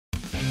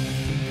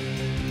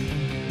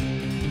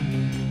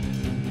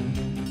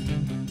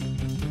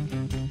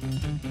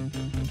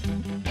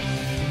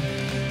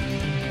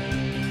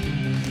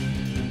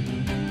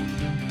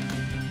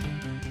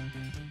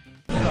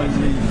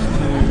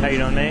you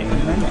doing, Nate?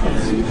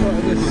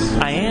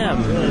 I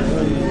am.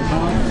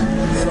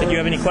 Do you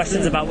have any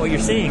questions about what you're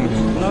seeing?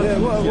 Yeah,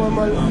 well,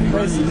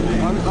 basically,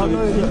 I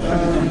know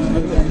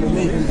that the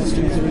meat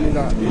industry is really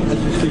like,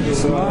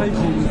 so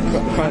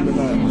kind of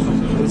like,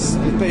 it's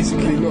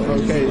basically not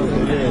okay what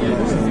they're doing,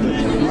 like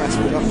the mass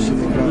production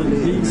of like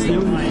meat and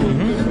stuff.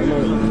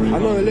 I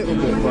know a little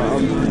bit, but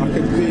I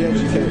could be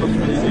educated.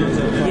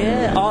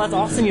 Yeah, oh, that's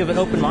awesome. You have an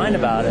open mind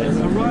about it.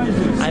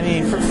 I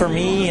mean, for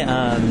me,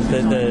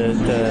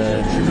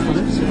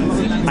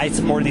 I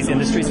supported these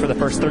industries for the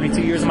first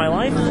 32 years of my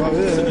life,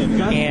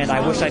 and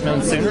I wish I'd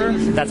known sooner.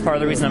 That's part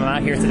of the reason I'm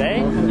out here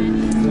today.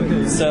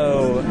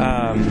 So,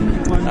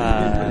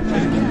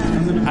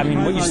 I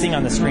mean, what you're seeing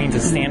on the screens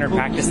is standard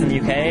practice in the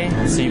UK.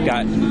 So you've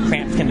got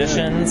cramped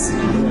conditions,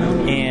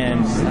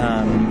 and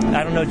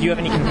I don't know, do you have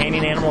any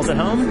companion animals at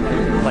home?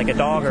 Like a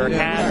dog or a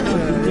cat?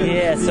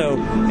 Yeah, so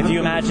if you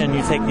imagine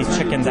you take these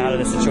chickens out of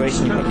the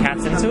situation, you put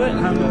cats into it,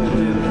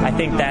 I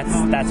think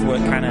that's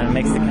what kind of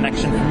makes the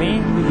connection for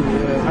me.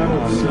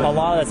 A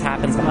lot of this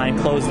happens behind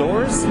closed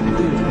doors.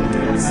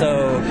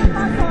 So,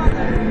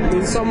 I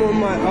mean, someone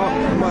might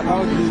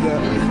argue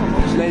that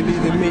maybe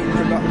the meat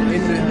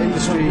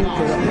industry,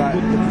 like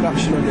the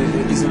production of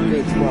it isn't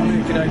good,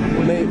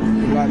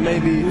 but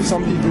maybe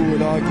some people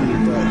would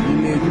argue that you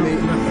need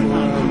meat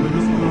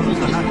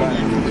like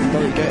you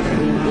don't get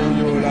all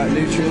your like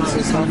nutrients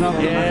and stuff.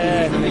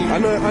 Yeah. I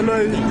know.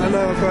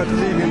 I've heard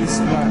vegans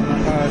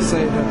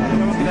say that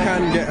you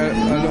can get a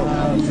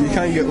lot. You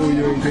can get all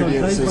your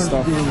ingredients and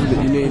stuff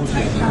that you need.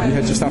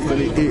 You just have to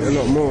eat a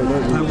lot more,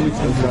 don't you?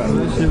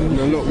 Like,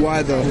 a lot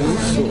wider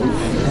sort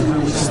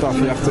of stuff.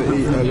 You have to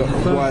eat a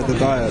lot wider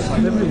diet.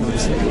 Am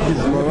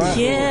I right?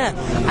 Yeah,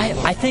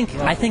 I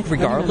think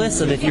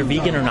regardless of if you're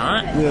vegan or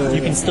not,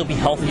 you can still be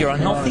healthy or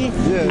unhealthy.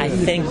 I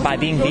think by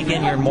being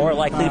vegan, you're more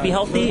likely to be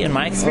healthy. In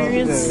my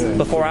experience,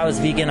 before I was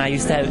vegan, I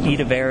used to eat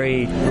a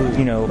very,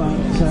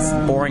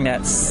 boring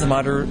that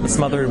smothered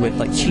with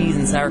like cheese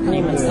and sour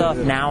cream and stuff.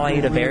 Now I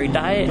eat a varied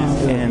diet,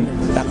 and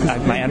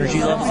my energy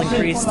levels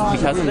increased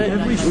because of it.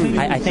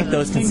 I think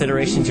those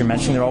considerations you're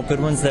mentioning are all good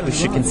ones that we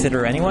should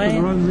consider anyway.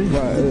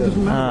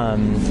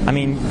 I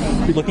mean,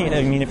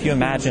 if you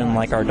imagine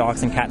like our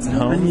dogs and cats at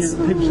homes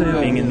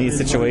being in these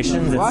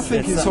situations, I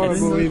think it's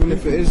horrible, even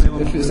if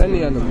it's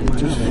any animal,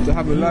 just to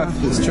have a life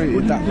that's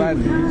treated that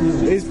badly.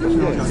 It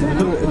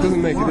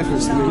doesn't make a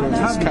difference to me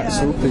whether it's cats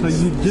or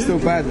pigs. It's still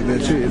bad that they're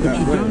treated that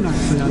way.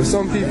 But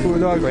some people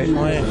would argue,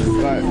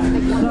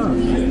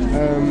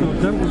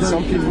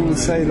 some people would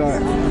say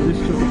like,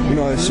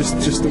 it's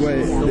just the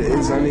way it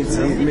is. I need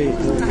to eat meat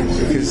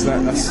because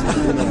that's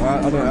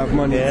I don't have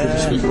money to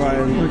just be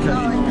buying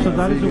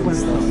vegan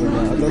stuff. I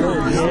don't know.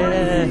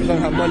 I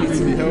don't have money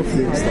to be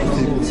healthy and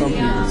stuff. Some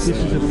people say.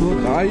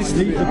 I used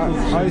to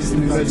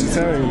be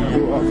vegetarian,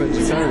 brought up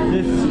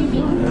vegetarian.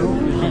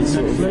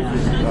 Sort of, when I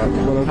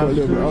got a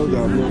little bit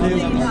older,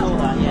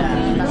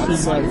 I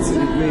decided to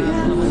eat meat.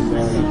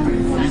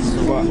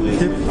 But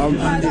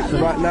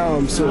right now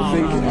I'm sort of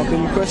thinking, I've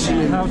been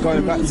questioning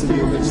going back to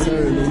being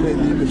vegetarian and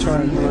maybe even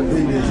trying to like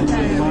vegan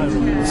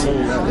or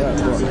something like that.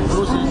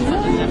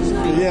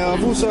 But yeah,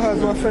 I've also heard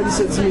my friend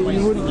said to me,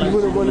 you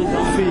wouldn't want to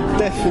feed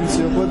death into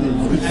your body,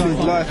 you'd feed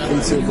life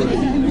into your body.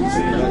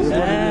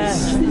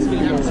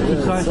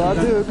 So I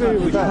do agree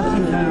with that.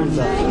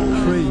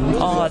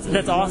 Oh,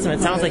 that's awesome. It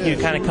sounds like you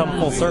kind of come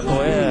full circle,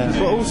 yeah.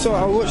 But also,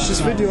 I watched this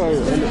video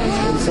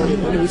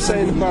and it was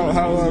saying about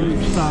how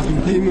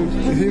human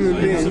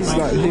beings,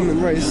 like the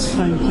human race,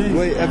 the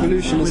way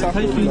evolution has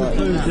happened, like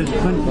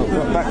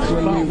back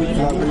when we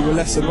were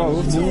less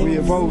evolved, we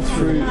evolved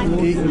through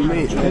eating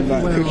meat and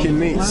like cooking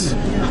meats,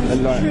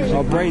 and like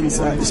our brains,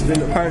 it's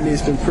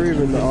been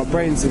proven that our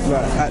brains have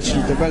like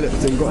actually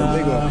developed and gotten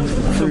bigger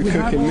through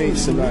cooking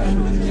meats and like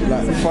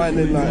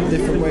finding like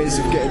different ways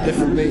of getting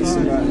different meats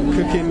and like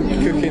cooking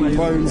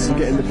bones and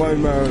getting the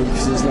bone marrow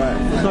because it's like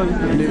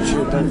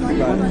nutrient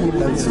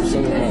dense or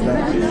something like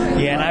that.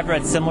 Yeah, and I've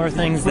read similar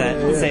things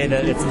that say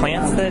that it's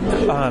plants that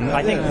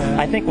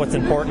I think what's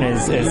important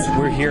is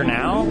we're here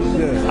now.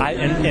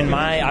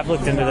 I've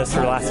looked into this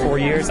for the last 4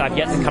 years. I've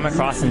yet to come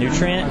across a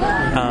nutrient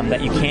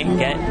that you can't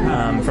get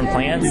from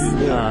plants.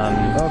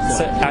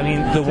 So I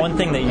mean, the one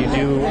thing that you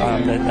do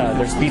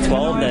there's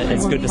B12 that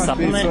is good to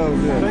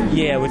supplement.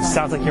 Yeah, which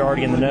sounds like you're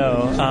already in the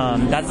know.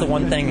 That's the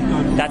one thing.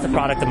 That's a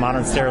product of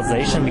modern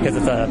sterilization because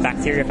it's a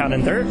bacteria found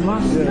in dirt.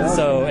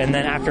 So, and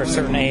then after a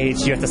certain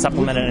age, you have to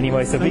supplement it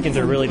anyway. So vegans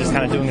are really just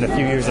kind of doing it a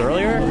few years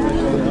earlier.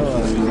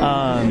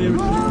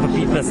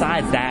 But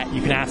besides that,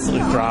 you can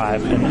absolutely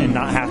thrive and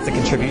not have to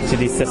contribute to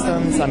these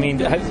systems. I mean,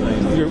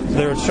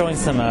 they're showing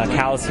some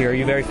cows here. Are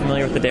you very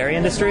familiar with the dairy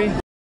industry?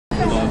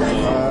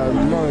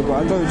 No, but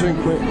I don't drink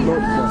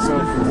milk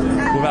myself.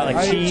 What about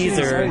like cheese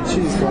or? I eat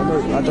cheese, but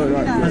I don't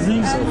like milk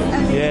myself.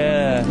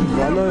 Yeah.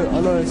 But I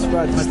know it's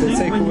bad because they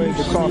take away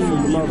the calf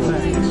from the mother.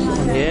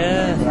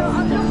 Yeah.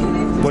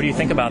 What What do you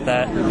think about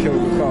that? Kill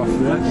the calf.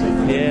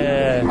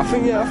 Yeah. I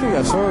think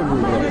that's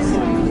horrible.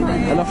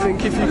 And I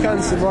think if you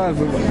can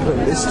survive with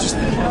it, it's just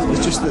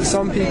that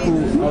some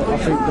people, I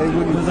think they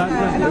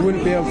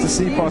wouldn't be able to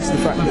see past the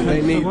fact that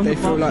they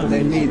feel like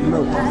they need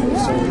milk.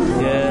 So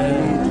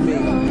they need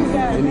meat,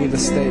 they need a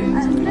steak,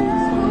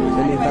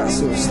 they need that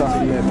sort of stuff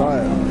in their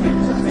diet.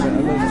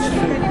 And I just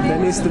think there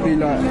needs to be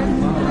like,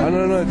 I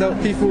don't know,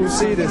 people will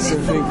see this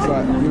and think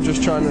like you're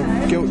just trying to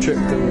guilt trip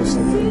them or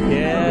something.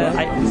 Yeah.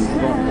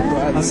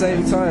 But at the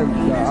same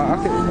time, like, I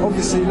can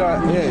obviously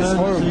it's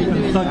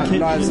horrible that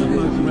lives are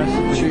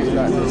being treated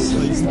like this.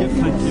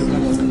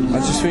 I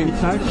just think,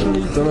 I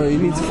don't know, you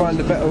need to find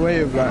a better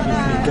way of like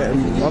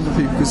getting other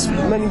people, because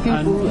many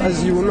people,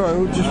 as you will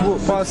know, just walk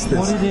past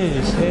this.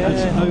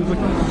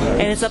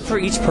 And it's up for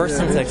each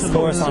person to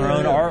explore this on their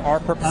own. Our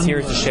purpose here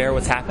is to share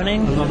what's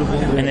happening,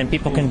 and then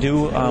people can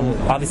do,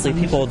 obviously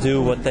people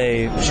do what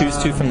they choose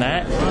to from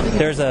that.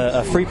 There's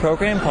a free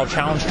program called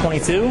Challenge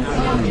 22,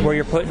 where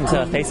you're put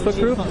into a Facebook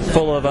group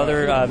full of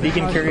other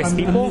vegan curious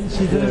people,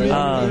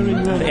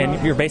 and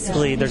you're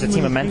basically, there's a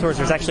team of mentors,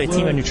 there's actually a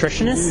team of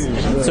nutritionists,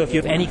 so if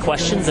you have any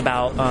questions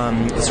about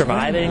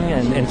surviving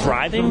and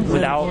thriving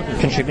without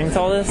contributing to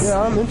all this,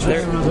 I'm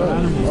interested.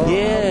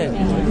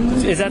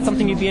 Is that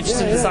something you'd be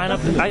interested to sign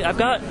up? I've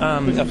got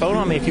a phone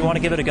on me if you want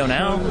to give it a go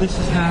now. What's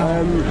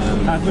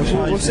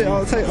it?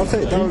 I'll take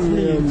down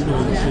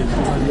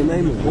the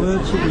name of it.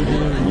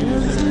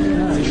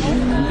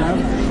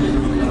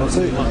 I'll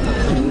take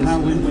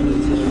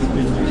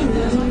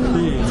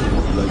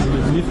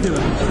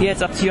Yeah,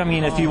 it's up to you. I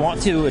mean, if you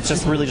want to, it's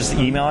just really just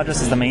the email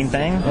address is the main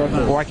thing,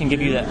 or I can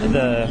give you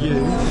the. Do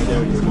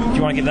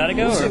you want to give that a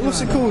go?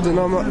 What's it called? And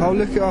I'll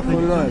look it up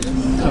online.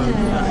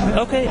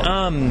 Okay.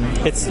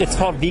 It's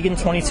called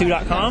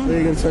vegan22.com.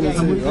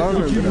 Vegan22. I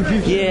remember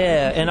that.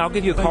 Yeah, and I'll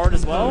give you a card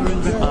as well.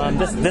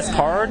 This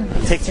card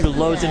takes you to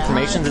loads of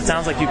information. It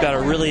sounds like you've got a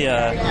really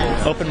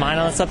open mind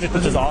on the subject,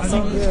 which is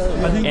awesome.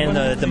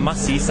 And the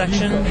must-see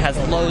section has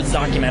loads of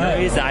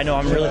documentaries that I know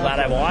I'm really glad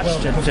I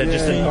watched to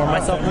just inform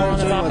myself on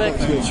the topic.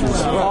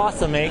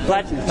 Awesome, mate.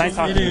 Nice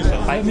talking to you.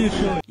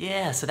 Bye.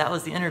 Yeah, so that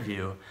was the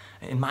interview.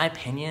 In my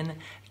opinion,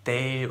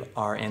 they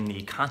are in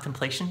the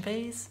contemplation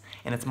phase,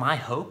 and it's my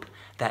hope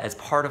that as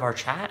part of our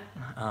chat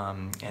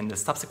and the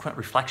subsequent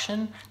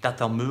reflection, that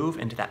they'll move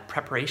into that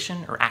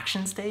preparation or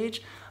action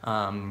stage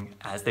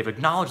as they've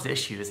acknowledged the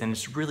issues, and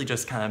it's really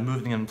just kind of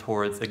moving them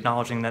towards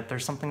acknowledging that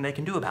there's something they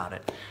can do about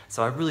it.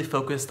 So I really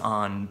focused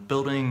on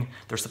building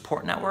their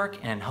support network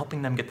and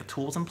helping them get the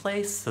tools in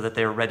place so that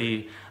they're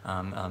ready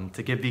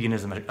to give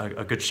veganism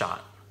a good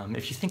shot.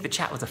 If you think the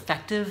chat was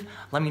effective,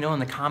 let me know in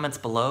the comments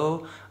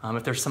below.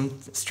 If there's some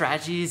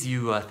strategies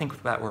you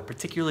think that were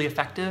particularly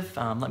effective,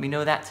 let me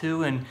know that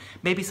too, and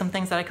maybe some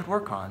things that I could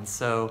work on.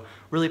 So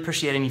really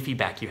appreciate any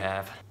feedback you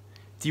have.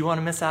 Do you want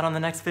to miss out on the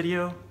next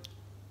video?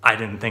 I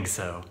didn't think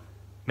so.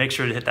 Make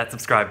sure to hit that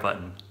subscribe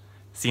button.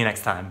 See you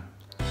next time.